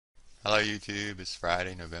Hello YouTube, it's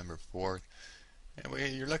Friday, November 4th,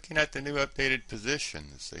 and you're looking at the new updated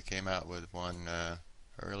positions. They came out with one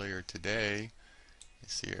earlier today. You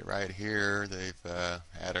see it right here. They've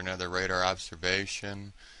had another radar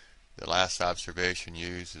observation. The last observation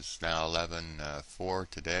used is now 11:04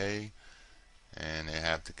 today, and they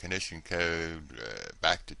have the condition code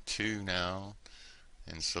back to 2 now.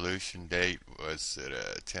 And solution date was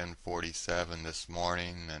at 10:47 this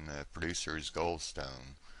morning, and the producer is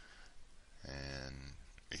Goldstone. And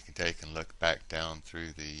you can take and look back down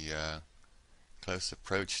through the close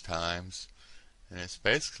approach times, and it's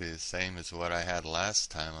basically the same as what I had last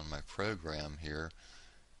time on my program here.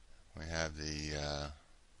 We have the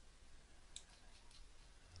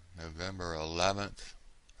November 11th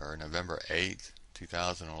or November 8th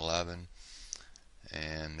 2011,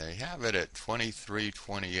 and they have it at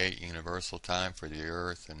 23:28 universal time for the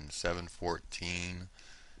Earth and 7:14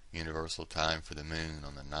 universal time for the Moon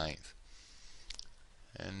on the 9th.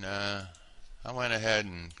 And I went ahead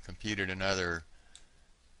and computed another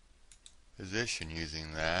position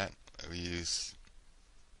using that. We use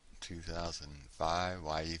 2005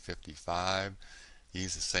 YU55.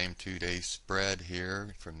 Use the same 2-day spread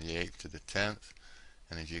here from the 8th to the 10th.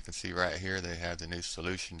 And as you can see right here, they have the new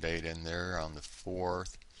solution date in there on the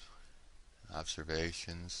 4th.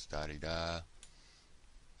 Observations, da-de-da.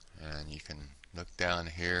 And you can look down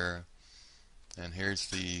here, and here's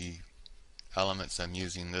the elements I'm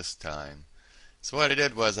using this time. So what I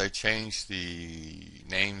did was I changed the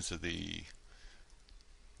names of the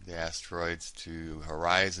asteroids to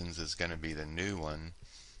horizons is going to be the new one.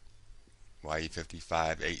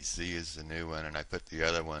 YU55 HZ is the new one, and I put the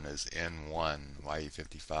other one as N1.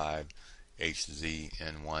 YU55 HZ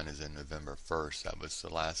N1 is in November 1st. That was the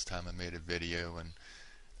last time I made a video, and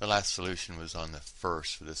the last solution was on the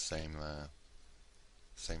 1st for the same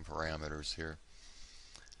parameters here.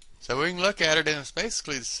 So we can look at it, and it's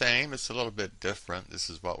basically the same. It's a little bit different.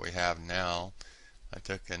 This is what we have now. I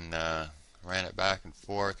took and ran it back and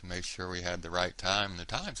forth and made sure we had the right time. And the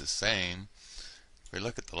time's the same. If we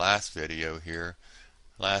look at the last video here,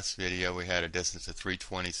 last video we had a distance of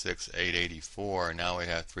 326,884, and now we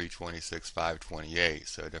have 326,528.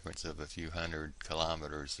 So a difference of a few hundred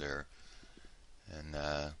kilometers there. And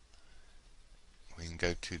we can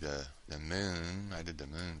go to the moon. I did the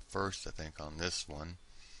moon first, I think, on this one.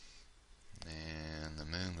 And the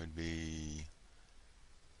moon would be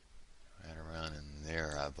right around in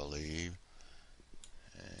there, I believe.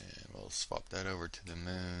 And we'll swap that over to the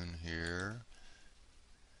moon here.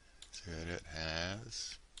 See what it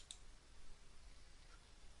has.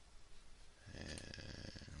 And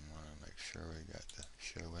we want to make sure we got the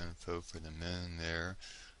show info for the moon there.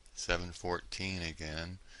 7:14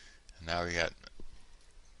 again. And now we got,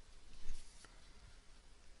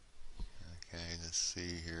 okay, let's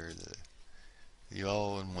see here. The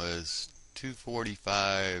old one was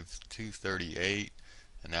 245, 238,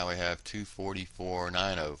 and now we have 244,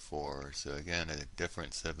 904. So again, a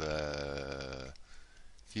difference of a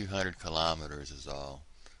few hundred kilometers is all.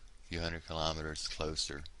 A few hundred kilometers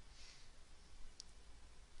closer.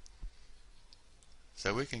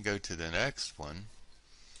 So we can go to the next one,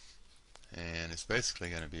 and it's basically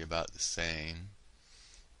going to be about the same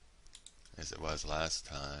as it was last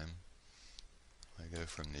time. I go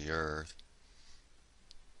from the Earth.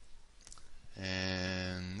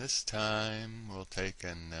 And this time we'll take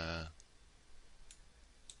and look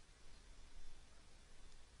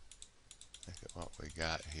at what we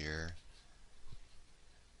got here.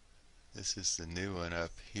 This is the new one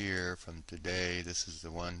up here from today. This is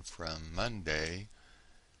the one from Monday.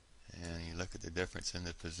 And you look at the difference in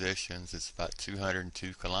the positions. It's about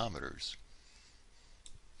 202 kilometers.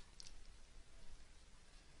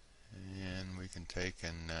 And we can take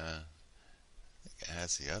and it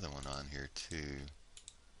has the other one on here too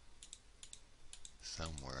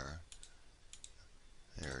somewhere.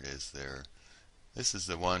 There it is there. This is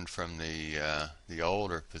the one from the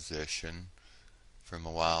older position from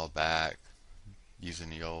a while back using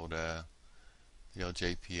the old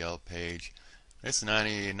JPL page. It's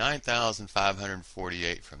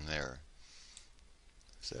 99,548 from there.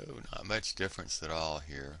 So not much difference at all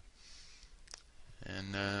here.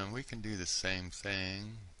 And we can do the same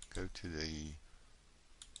thing. Go to the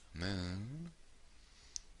moon,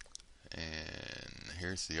 and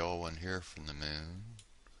here's the old one here from the moon,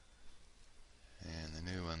 and the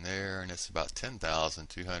new one there, and it's about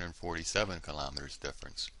 10,247 kilometers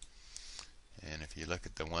difference. And if you look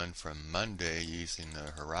at the one from Monday using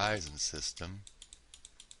the horizon system,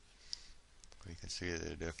 we can see that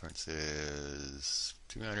the difference is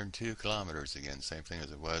 202 kilometers again, same thing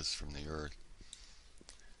as it was from the Earth.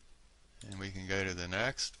 And we can go to the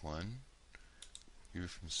next one, view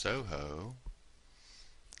from SOHO.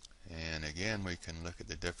 And again, we can look at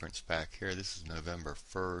the difference back here. This is November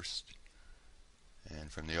 1st.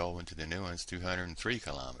 And from the old one to the new one, it's 203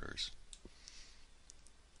 kilometers.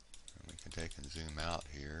 And we can take and zoom out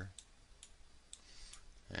here.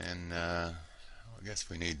 And I guess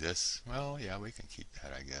we need this. Well, yeah, we can keep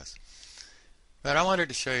that, I guess. But I wanted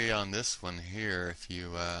to show you on this one here, if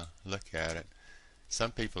you look at it,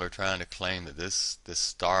 some people are trying to claim that this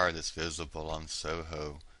star that's visible on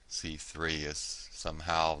SOHO C3 is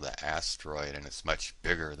somehow the asteroid and it's much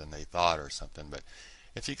bigger than they thought or something. But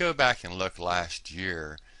if you go back and look last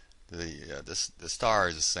year, the star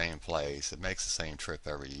is the same place. It makes the same trip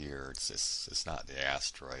every year. It's not the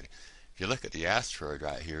asteroid. If you look at the asteroid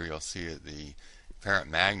right here, you'll see that the apparent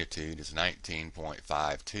magnitude is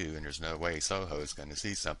 19.52, and there's no way SOHO is going to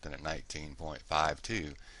see something at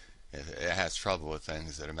 19.52. It has trouble with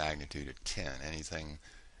things at a magnitude of 10. Anything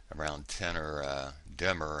around 10 or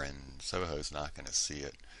dimmer, and SOHO's not going to see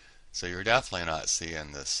it. So you're definitely not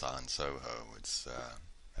seeing this on SOHO.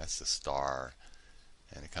 That's the star,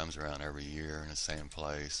 and it comes around every year in the same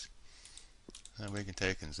place. And we can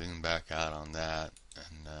take and zoom back out on that,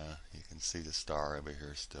 and you can see the star over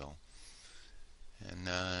here still. And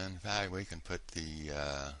in fact, we can put the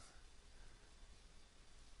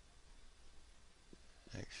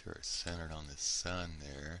make sure it's centered on the sun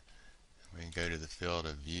there. We can go to the field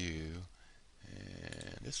of view,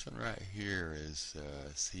 and this one right here is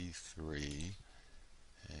C3,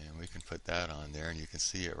 and we can put that on there, and you can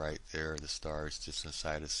see it right there. The star is just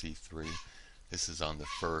inside of C3. This is on the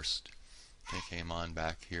first. It came on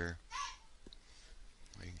back here.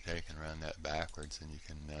 We can take and run that backwards, and you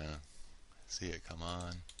can see it come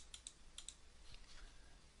on.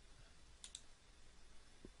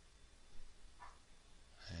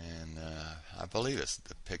 And I believe it's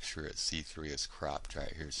the picture at C3 is cropped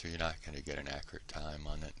right here, so you're not going to get an accurate time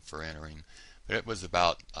on it for entering. But it was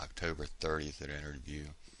about October 30th that entered view.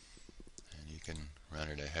 And you can run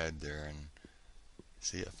it ahead there and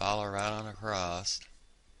see it follow right on across.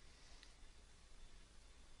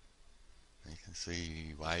 You can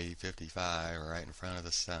see YU55 right in front of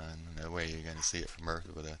the sun. No way you're going to see it from Earth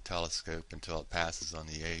with a telescope until it passes on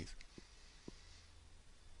the 8th.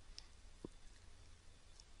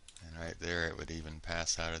 And right there it would even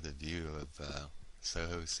pass out of the view of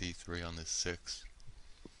SOHO C3 on the 6th.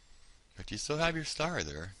 But you still have your star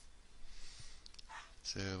there.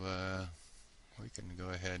 So we can go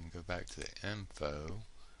ahead and go back to the info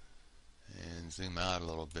and zoom out a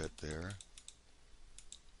little bit there.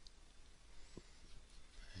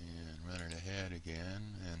 And run it ahead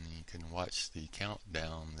again, and you can watch the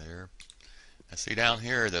countdown there. Now see down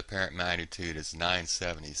here the apparent magnitude is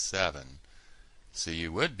 977, so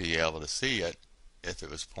you would be able to see it if it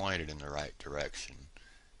was pointed in the right direction.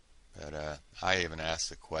 But I even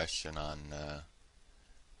asked a question on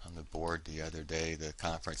the board the other day, the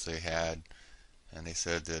conference they had, and they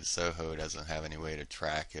said that SOHO doesn't have any way to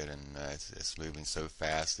track it, and it's moving so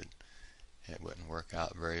fast that it wouldn't work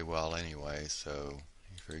out very well anyway, so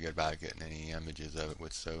forget about getting any images of it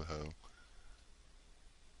with SOHO.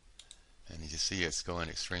 And you see it's going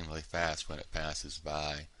extremely fast when it passes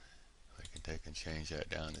by. We can take and change that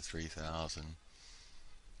down to 3000.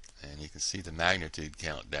 And you can see the magnitude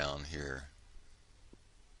count down here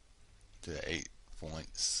to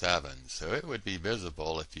 8.7. So it would be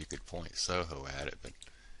visible if you could point SOHO at it, but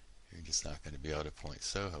you're just not going to be able to point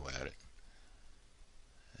SOHO at it.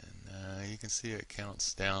 You can see it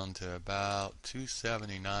counts down to about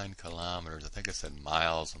 279 kilometers. I think I said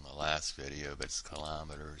miles in the last video, but it's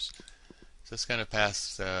kilometers. So it's going to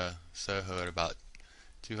pass SOHO at about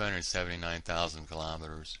 279,000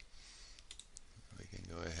 kilometers. We can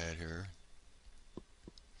go ahead here.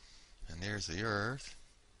 And there's the Earth.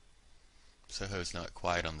 SOHO's not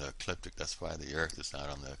quite on the ecliptic. That's why the Earth is not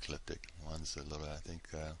on the ecliptic. One's a little, I think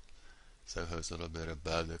SOHO's a little bit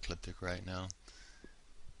above the ecliptic right now.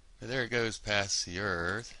 But there it goes past the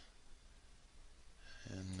Earth,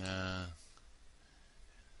 and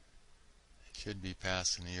it should be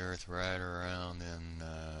passing the Earth right around in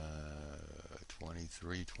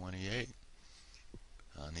 2328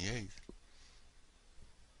 on the 8th.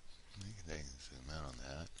 We can take and zoom out on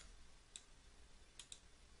that.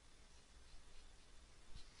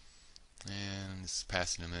 And it's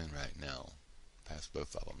passing the moon right now. Past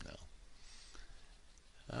both of them now.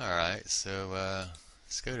 Alright, so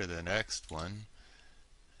let's go to the next one,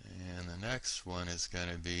 and the next one is going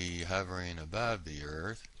to be hovering above the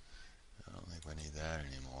Earth. I don't think we need that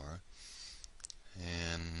anymore.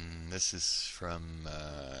 And this is from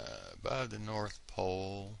above the North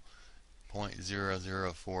Pole,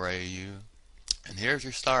 .004 AU. And here's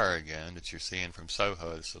your star again that you're seeing from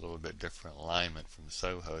SOHO. It's a little bit different alignment from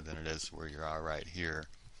SOHO than it is where you are right here.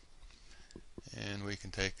 And we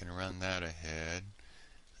can take and run that ahead.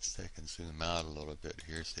 Let's take and zoom out a little bit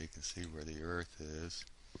here so you can see where the Earth is.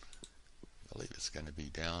 I believe it's going to be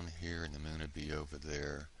down here and the moon would be over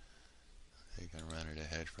there. You can run it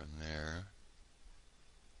ahead from there.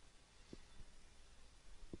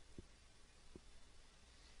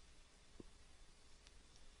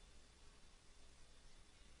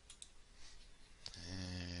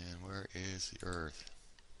 And where is the Earth?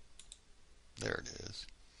 There it is.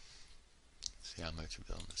 See how much of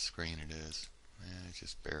it on the screen it is. And it's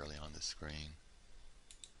just barely on the screen.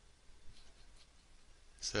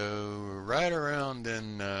 So right around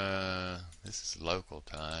in, this is local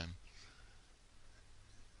time,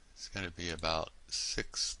 it's going to be about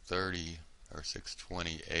 6:30 or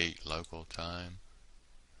 6:28 local time.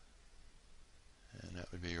 And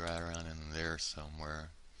that would be right around in there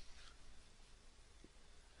somewhere.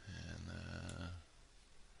 And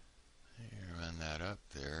you run that up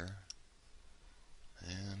there.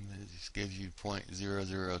 And it just gives you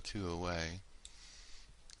 .002 away.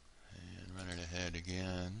 And run it ahead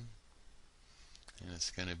again. And it's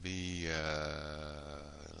going to be,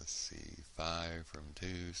 let's see, 5 from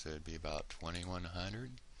 2, so it'd be about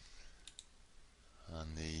 2100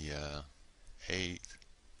 on the 8th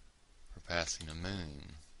for passing a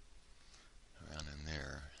moon around in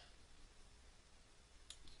there.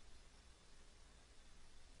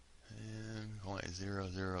 And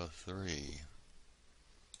 .003.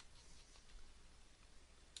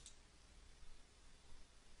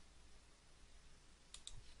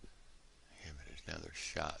 Another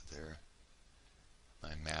shot there.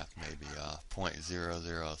 My math may be off.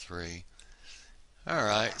 .003.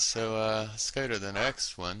 Alright, so let's go to the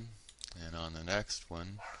next one. And on the next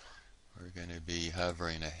one, we're going to be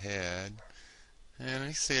hovering ahead. And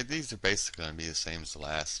you see, these are basically going to be the same as the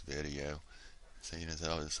last video. So you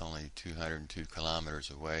know, it's only 202 kilometers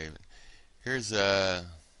away. But here's the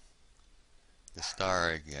star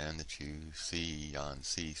again that you see on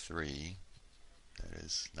C3. That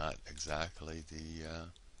is not exactly the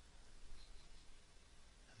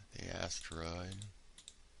asteroid.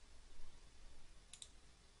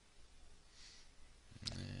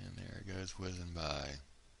 And there it goes whizzing by.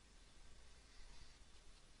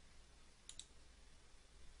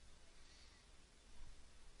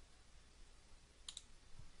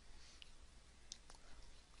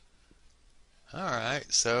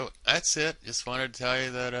 Alright, so that's it. Just wanted to tell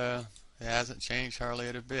you that it hasn't changed hardly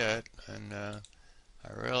a bit. And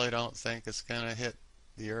I really don't think it's going to hit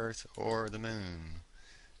the Earth or the Moon,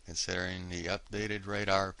 considering the updated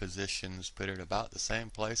radar positions put it about the same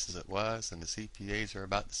place as it was, and the CPAs are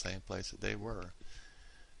about the same place that they were.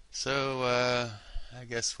 So I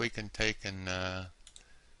guess we can take and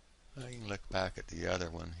you can look back at the other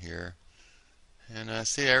one here, and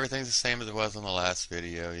see everything's the same as it was in the last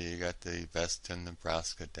video. You got the Veston,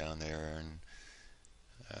 Nebraska down there, and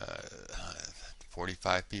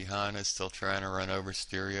 45P Honda is still trying to run over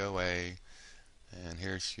Stereo A. And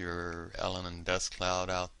here's your Ellen and dust cloud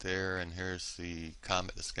out there, and here's the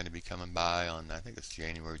comet that's going to be coming by on, I think it's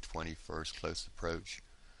January 21st, close approach.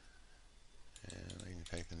 And we can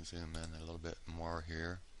take and zoom in a little bit more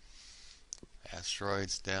here.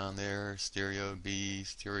 Asteroids down there, Stereo B,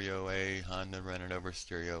 Stereo A, Honda running over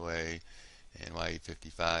Stereo A, and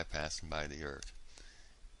YU55 passing by the Earth.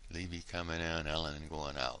 Levy coming in, Ellen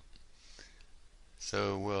going out.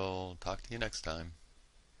 So we'll talk to you next time.